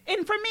right.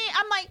 And for me,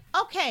 I'm like,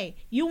 okay,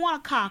 you want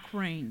a cock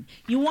ring,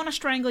 you want to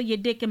strangle your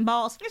dick and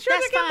balls. It's your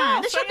That's dick and fine.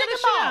 balls. It's your dick Strangle and the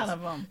shit balls. out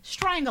of 'em.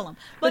 Strangle them.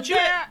 But But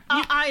there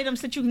are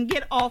items that you can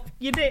get off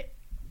your dick.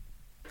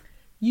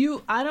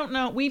 I don't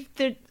know.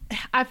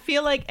 I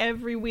feel like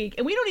every week,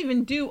 and we don't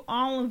even do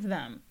all of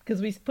them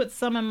because we put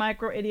some in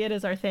Micro Idiot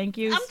as our thank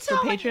yous I'm for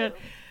telling Patreon. you.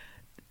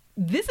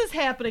 This is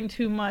happening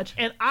too much,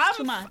 and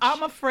too much.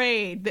 I'm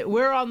afraid that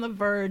we're on the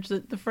verge,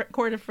 the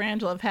court of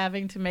Frangela, of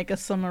having to make a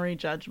summary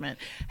judgment,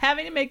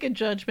 having to make a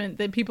judgment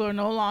that people are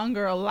no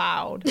longer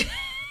allowed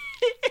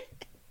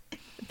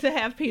to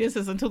have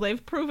penises until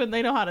they've proven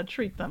they know how to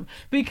treat them,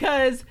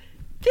 because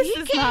this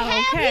is not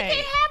okay. He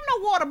can't have no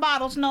water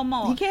bottles no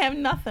more. He can't have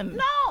nothing.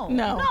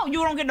 No.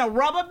 You don't get no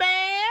rubber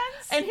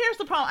bands. And here's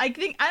the problem. I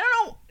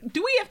don't know.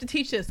 Do we have to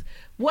teach this?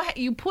 What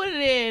you put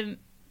it in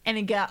and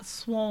it got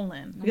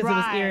swollen because it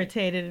was Right.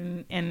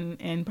 irritated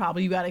and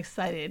probably you got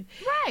excited.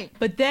 Right.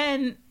 But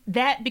then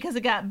because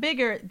it got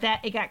bigger, that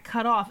it got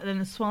cut off, and then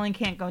the swelling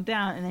can't go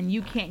down, and then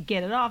you can't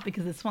get it off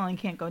because the swelling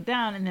can't go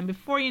down, and then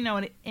before you know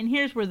it, and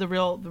here's where the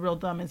real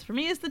dumb is for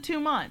me, is the 2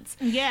 months.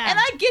 Yeah. And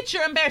I get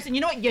you're embarrassed, and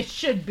you know what? You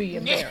should be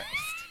embarrassed.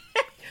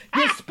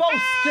 You're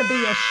supposed to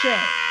be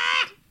ashamed.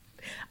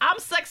 I'm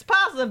sex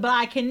positive, but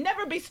I can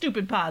never be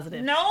stupid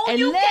positive. No, and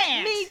you let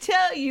can't. me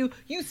tell you,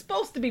 you're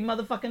supposed to be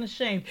motherfucking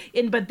ashamed.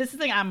 But this is the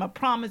thing, I'm gonna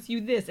promise you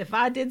this. If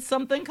I did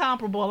something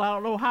comparable, I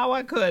don't know how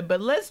I could,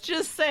 but let's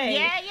just say,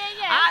 Yeah.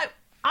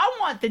 I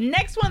want the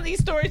next one of these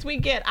stories we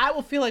get, I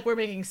will feel like we're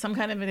making some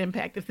kind of an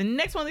impact. If the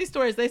next one of these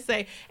stories they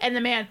say, and the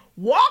man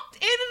walked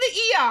into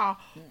the ER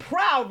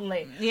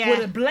proudly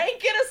with a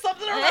blanket or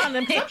something around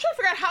him, because I'm trying to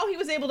figure out how he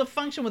was able to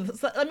function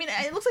with. I mean,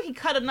 it looks like he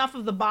cut enough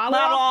of the bottle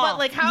off, but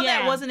like how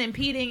that wasn't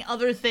impeding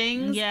other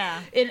things. Yeah.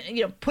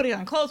 In putting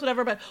on clothes,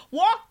 whatever. But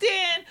walked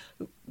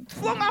in,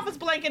 flung off his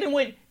blanket and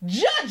went,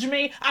 "Judge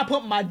me. I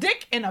put my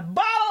dick in a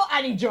bottle.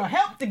 I need your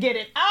help to get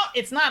it out.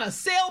 It's not a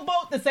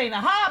sailboat. This ain't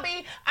a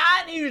hobby.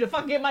 I need you to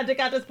fucking get my dick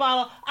out this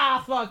bottle. I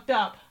fucked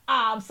up.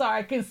 I'm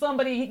sorry. Can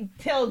somebody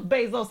tell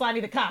Bezos I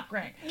need a cock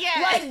ring?" Yeah.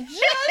 Like,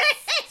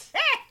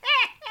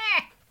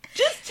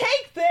 just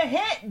take the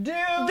hit, dude.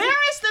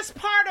 There is this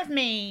part of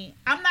me,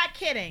 I'm not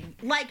kidding,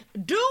 like,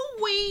 do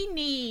we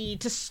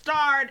need to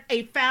start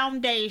a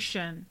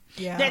foundation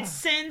that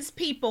sends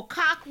people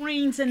cock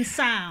rings and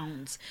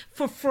sounds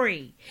for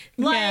free?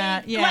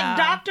 Like, like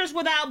Doctors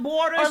Without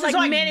Borders, or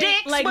like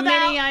dicks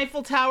mini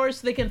Eiffel Towers,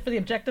 so they can for the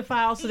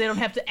objectophile, so they don't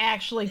have to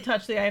actually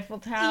touch the Eiffel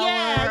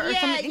Tower. Or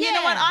something. You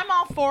know what? I'm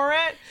all for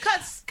it.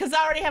 Because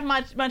I already have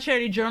my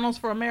charity Journals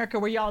for America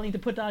where y'all need to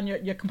put down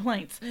your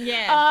complaints.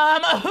 Yeah.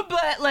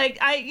 But like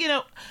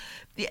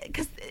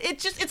because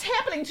it's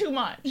happening too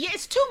much. Yeah,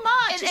 it's too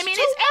much. I mean,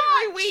 it's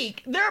every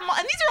week. And these are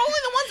only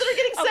the ones that are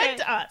getting sent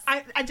to us.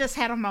 I just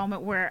had a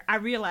moment where I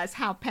realized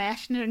how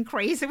passionate and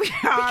crazy we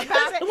are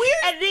about it. We're-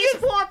 And these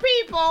poor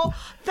people,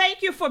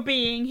 thank you for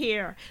being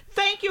here.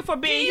 Thank you for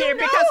being Do you here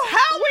know because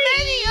how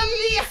many of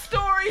these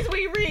stories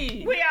we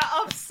read? we are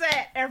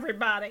upset,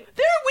 everybody.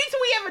 There are weeks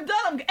we haven't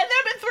done them, and there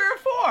have been 3 or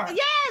 4.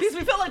 Yes. Because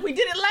we felt like we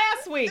did it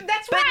last week.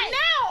 That's but right.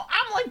 now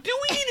I'm I'm like, do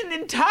we need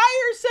an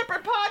entire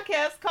separate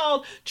podcast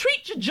called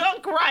Treat Your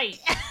Junk Right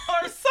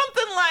or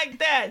something like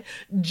that?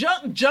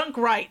 Junk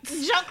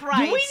rights. Junk rights.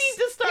 Do we need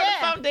to start a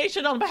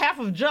foundation on behalf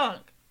of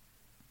junk?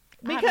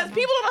 Because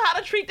people don't know how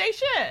to treat their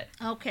shit.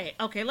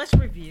 Okay, let's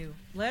review.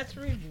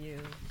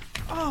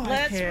 Oh,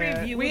 Let's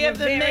review. We have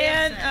the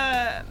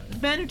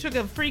man who took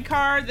a free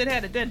card that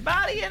had a dead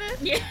body in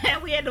it. Yeah,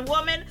 we had the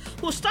woman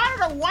who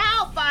started a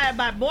wildfire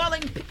by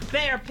boiling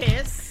bear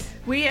piss.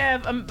 We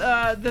have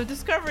the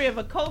discovery of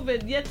a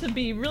COVID, yet to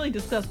be really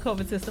discussed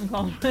COVID system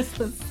called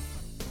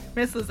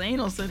Restless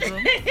Anal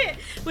Syndrome.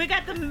 We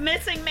got the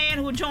missing man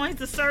who joins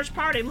the search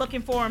party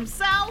looking for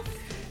himself.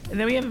 And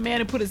then we have a man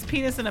who put his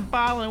penis in a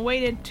bottle and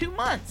waited 2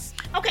 months.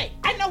 Okay,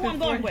 I know who I'm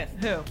going with.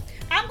 Who?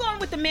 I'm going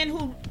with the men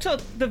who took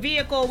the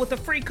vehicle with the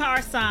free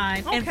car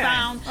sign and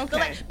found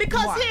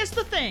because Why? here's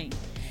the thing.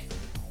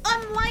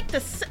 Unlike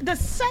the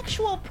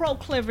sexual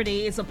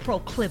proclivity is a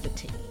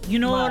proclivity. You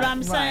know what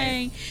I'm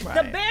saying?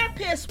 right. The bear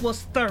piss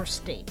was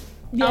thirsty.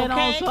 Yeah, okay? and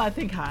also I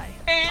think high.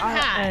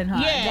 And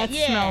high. Yeah, that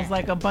smells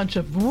like a bunch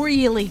of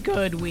really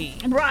good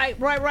weed. Right.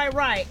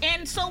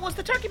 And so was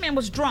the turkey man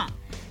was drunk.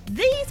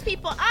 These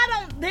people,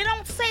 they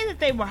don't say that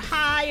they were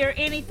high or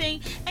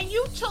anything, and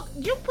you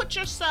put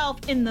yourself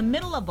in the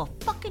middle of a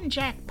fucking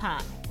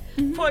jackpot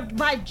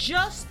by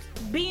just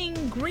being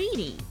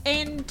greedy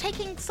and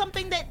taking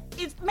something that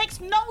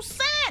makes no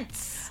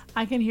sense.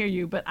 I can hear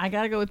you, but I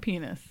gotta go with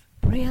penis.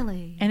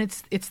 Really? And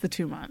it's the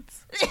 2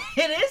 months.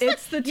 It is.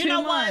 It's the 2 You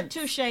know months.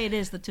 what? Touche. It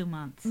is the 2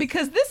 months.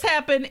 Because this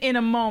happened in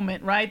a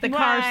moment, right? The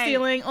car Right.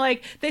 stealing.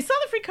 Like, they saw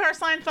the free car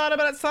sign, thought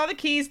about it, saw the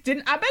keys,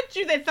 didn't. I bet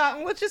you they thought,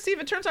 well, let's just see if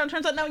it turns out. And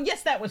turns out, no,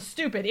 yes, that was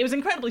stupid. It was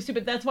incredibly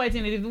stupid. That's why it's the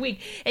end of the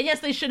week. And yes,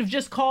 they should have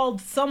just called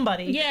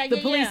somebody. The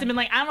police and been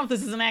like, I don't know if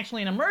this is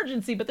actually an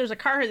emergency, but there's a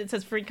car here that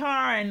says free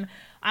car, and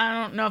I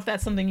don't know if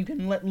that's something you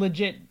can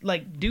legit,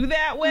 like, do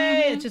that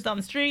way. It's just on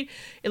the street.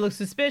 It looks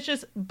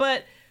suspicious.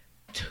 But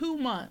 2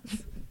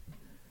 months.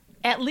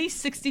 At least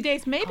 60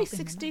 days, maybe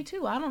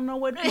 62. I don't know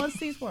what months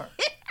these were.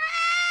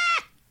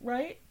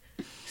 Right?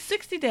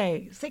 60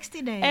 days.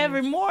 60 days.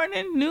 Every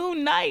morning,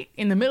 noon, night,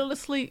 in the middle of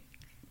sleep.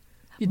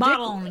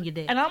 Bottle on your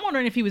dick. And I'm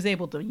wondering if he was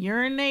able to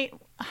urinate,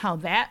 how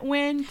that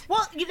went.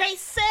 Well, they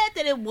said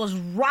that it was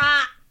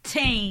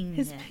rotting.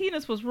 His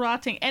penis was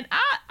rotting. And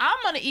I'm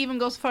going to even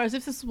go as far as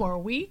if this were a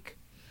week,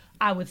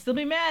 I would still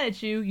be mad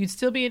at you. You'd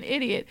still be an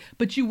idiot,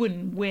 but you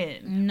wouldn't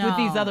win with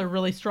these other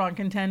really strong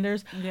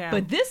contenders. Yeah.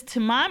 But this, to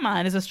my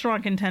mind, is a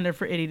strong contender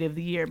for Idiot of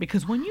the Year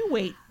because when you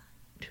wait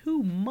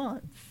 2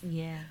 months.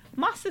 Yeah.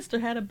 My sister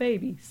had a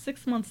baby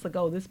 6 months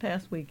ago this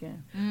past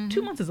weekend.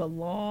 2 months is a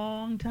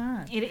long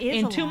time. It is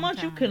In a 2 long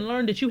months, you time. can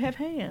learn that you have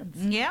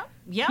hands. Yeah.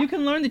 Yeah. You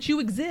can learn that you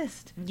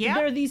exist. Yeah.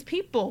 There are these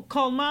people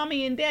called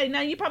mommy and daddy.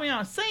 Now, you probably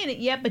aren't saying it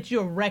yet, but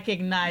you're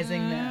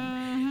recognizing them.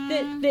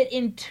 That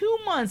in 2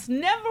 months,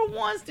 never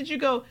once did you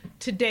go,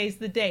 today's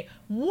the day.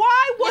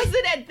 Why was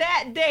it at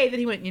that day that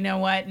he went, you know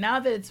what?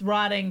 Now that it's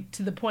rotting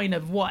to the point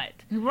of what?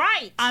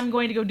 Right. I'm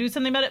going to go do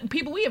something about it.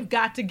 People, we have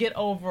got to get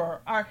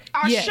over our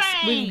shame.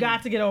 We've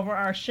got to get over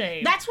our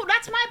shame. That's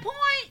my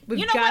point.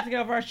 We've got to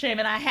get over our shame,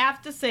 and I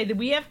have to say that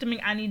we have to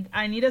make.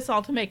 I need us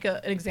all to make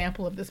an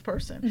example of this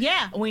person.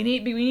 Yeah. We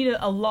need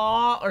a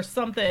law or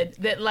something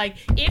that, like,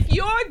 if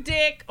your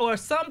dick or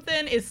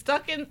something is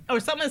stuck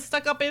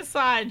up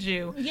inside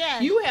you,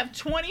 Yes. you have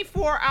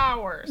 24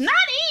 hours. Not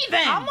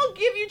even. I'm gonna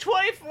give you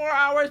 24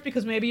 hours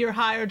because maybe you're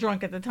high or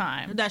drunk at the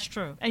time. That's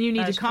true. And you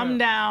need That's to come true.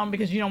 down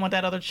because you don't want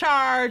that other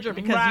charge, or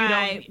because you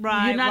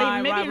don't. You're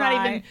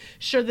not even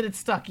sure that it's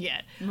stuck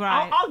yet.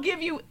 Right. I'll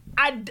give you.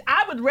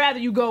 I would rather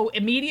you go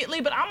immediately,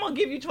 but I'm gonna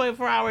give you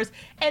 24 hours,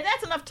 and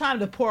that's enough time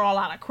to pour a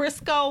lot of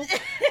Crisco,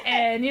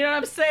 and you know what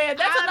I'm saying.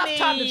 That's enough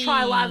time to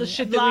try a lot of the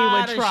shit that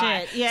we would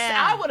try. Yeah. So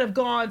I would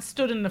have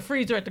stood in the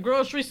freezer at the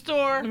grocery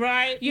store,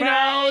 Right, You know,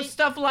 right.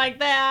 stuff like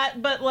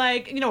that. But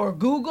or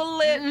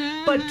Google it.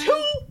 Mm-hmm. But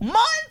 2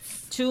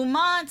 months. 2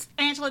 months.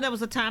 Angela, there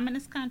was a time in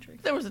this country.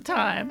 There was a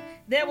time.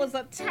 There was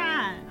a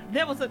time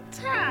that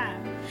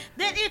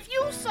if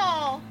you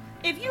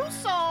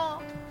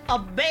saw a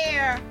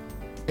bear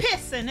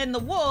pissing in the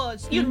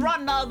woods, you'd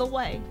run the other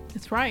way.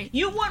 That's right.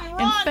 You wouldn't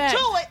run fact-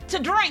 to it to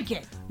drink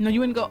it. No, you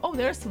wouldn't go, oh,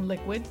 there's some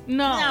liquid.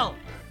 No.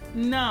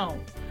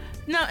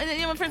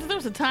 And, for instance, there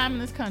was a time in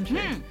this country.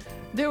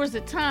 There was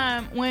a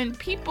time when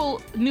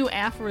people knew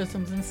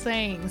aphorisms and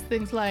sayings,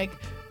 things like,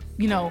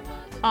 be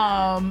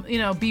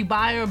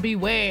buyer,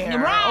 beware.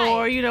 Right.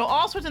 Or,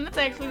 all sorts of, that's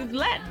actually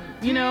Latin,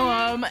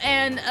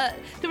 and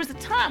there was a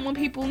time when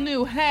people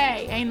knew,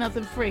 hey, ain't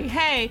nothing free.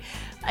 Hey,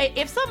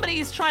 if somebody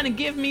is trying to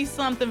give me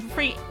something for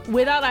free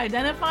without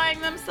identifying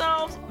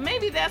themselves,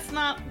 maybe that's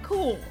not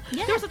cool.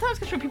 Yeah. There was a time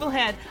where people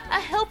had a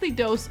healthy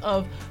dose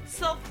of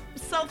some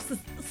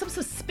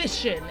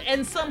suspicion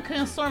and some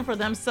concern for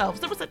themselves.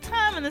 There was a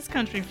time in this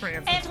country,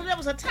 Francis. And so there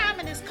was a time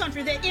in this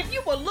country that if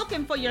you were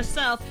looking for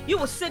yourself, you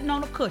were sitting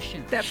on a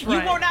cushion. That's You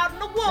right. weren't out in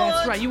the woods.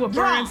 That's right. You were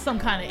burning drunk. some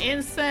kind of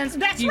incense.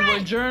 That's you right.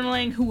 were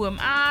journaling. Who am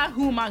I?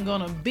 Who am I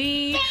gonna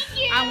be? Thank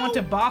you. I want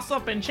to boss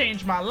up and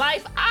change my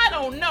life. I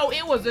don't know.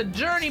 It was a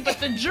journey, but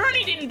the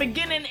journey didn't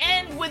begin and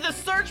end with a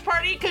search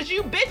party because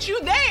you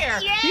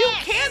there. Yes. You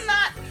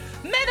cannot,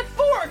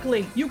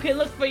 metaphorically, you can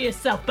look for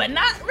yourself, but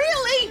not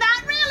really.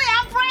 Not really.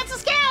 I'm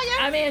Frances Callion.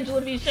 I'm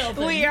Angela B.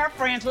 Shelton. We are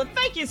Frangela.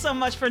 Thank you so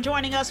much for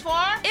joining us for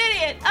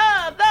Idiot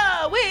of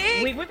the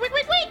Week.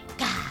 Week.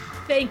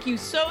 Thank you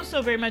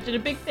so very much. And a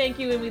big thank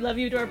you, and we love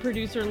you to our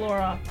producer,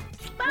 Laura.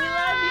 Bye. We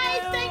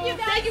love you. Thank you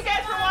guys. Thank you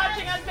guys for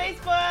watching on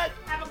Facebook.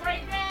 Have a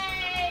great day.